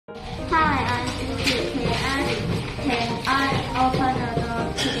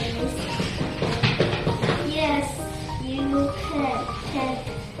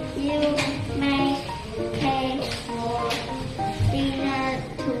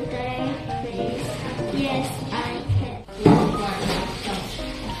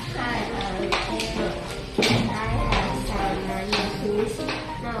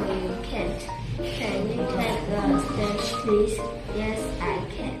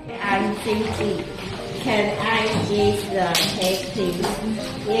150. Can I eat the cake, please?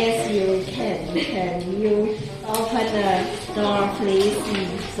 Yes, you can. Can you open the door, please?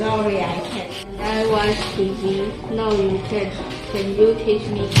 Sorry, I can't. I watch TV. No, you can't. Can you teach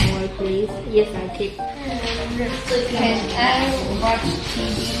me more, please? Yes, I can. Can I watch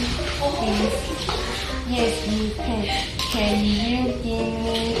TV, please? Yes, you can. Can you give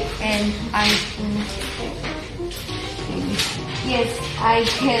me an iPhone? Yes, I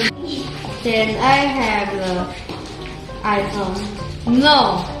can. Can I have the iPhone?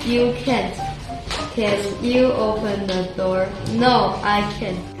 No, you can't. Can you open the door? No, I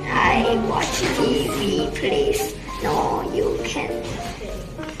can't. I watch TV, please. No, you can't.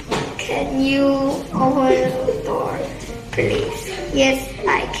 Can you open the door, please? Yes,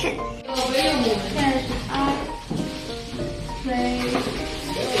 I can. Can I play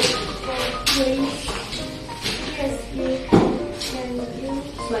please? Yes, you can. Can you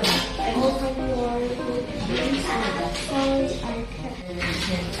open your door, please? Sorry, I can't.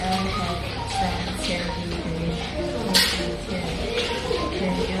 Can I have some candy, please?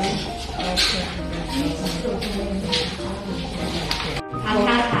 Can you open the door? 他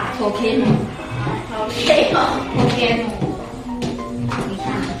โคเคน你看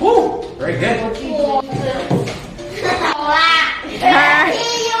Very good. 好啦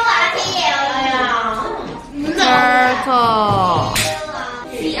T-U 啊 T-L 呀 Turtle.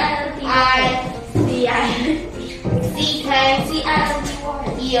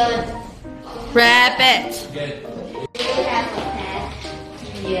 C-I-C-I-C-K-C-I-E-N Rabbit. Good. Do you have a pet?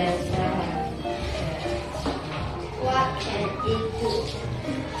 Yes, I have. What can it do?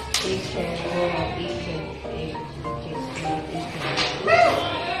 It can walk, it can eat, it can sleep, it can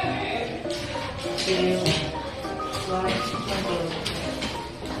do you want to do?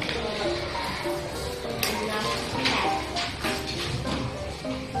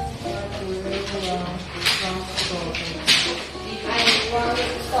 I want a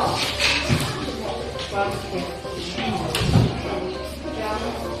dog. What can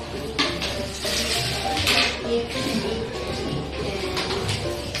It can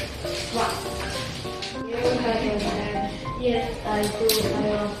what? You have a pet? Yes, I do. I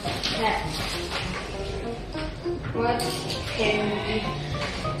have a pet. What can it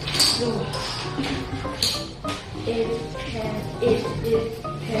do? It can eat, it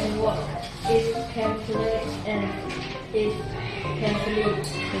can walk, it can play, and it can sleep.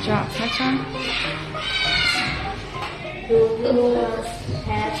 Good job. Next one. Do you want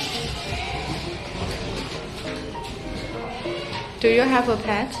pet? Do you have a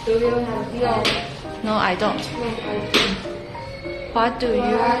pet? Do you have no? No, I don't. No, I don't. What do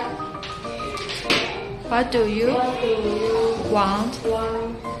you What do you want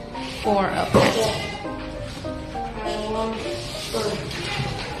want for a pet? I want bird.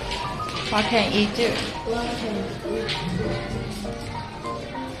 What can it do? What can it do?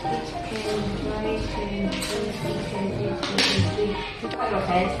 It can fly, can sleep, it can eat, it can sleep. Have a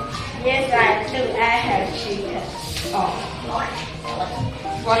pet? Yes, I do. I have chicken. Oh,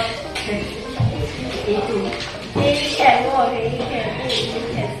 what can it do? It can walk, it can eat, it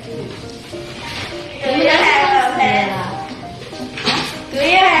can sleep. Do you have a pet? Do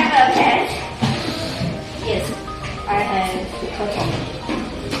you have a pet? Yes, I have turtle.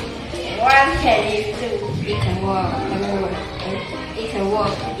 What can it do? It can walk everywhere. It can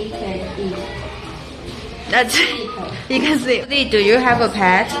walk, it can eat. That's you can see. Lee, do you have a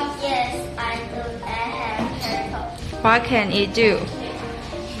pet? Yes, I do. I have turtle. What can it do?